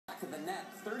back of the net.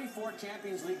 34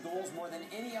 Champions League goals, more than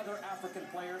any other African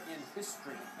player in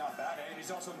history. Not bad, eh? And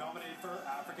he's also nominated for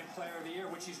African Player of the Year,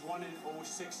 which he's won in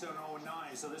 06 and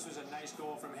 09. So this was a nice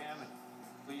goal from him. And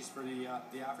pleased for the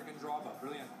African draw, but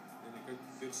brilliant. And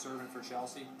a good servant for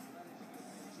Chelsea.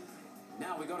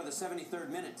 Now we go to the 73rd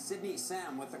minute. Sidney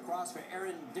Sam with the cross for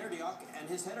Aaron Derdiok, and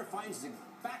his header finds the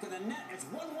back of the net. It's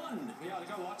 1-1. Yeah, they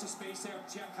got lots of space there.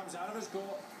 Jet comes out of his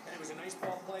goal, and it was a nice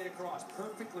ball played across.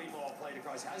 Perfectly ball played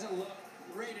across. Has a look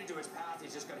right into his path.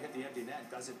 He's just got to hit the empty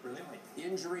net. Does it brilliantly.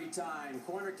 Injury time.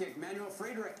 Corner kick. Manuel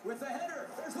Friedrich with the header.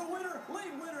 There's the winner.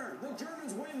 Late winner. The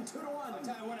Germans win 2-1. I'll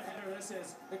tell you what a header this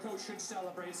is. The coach should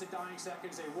celebrate. It's the dying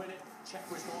seconds. They win it. Czech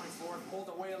was going for it. Pulled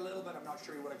away a little bit. I'm not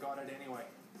sure he would have got it anyway.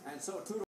 And so 2-1.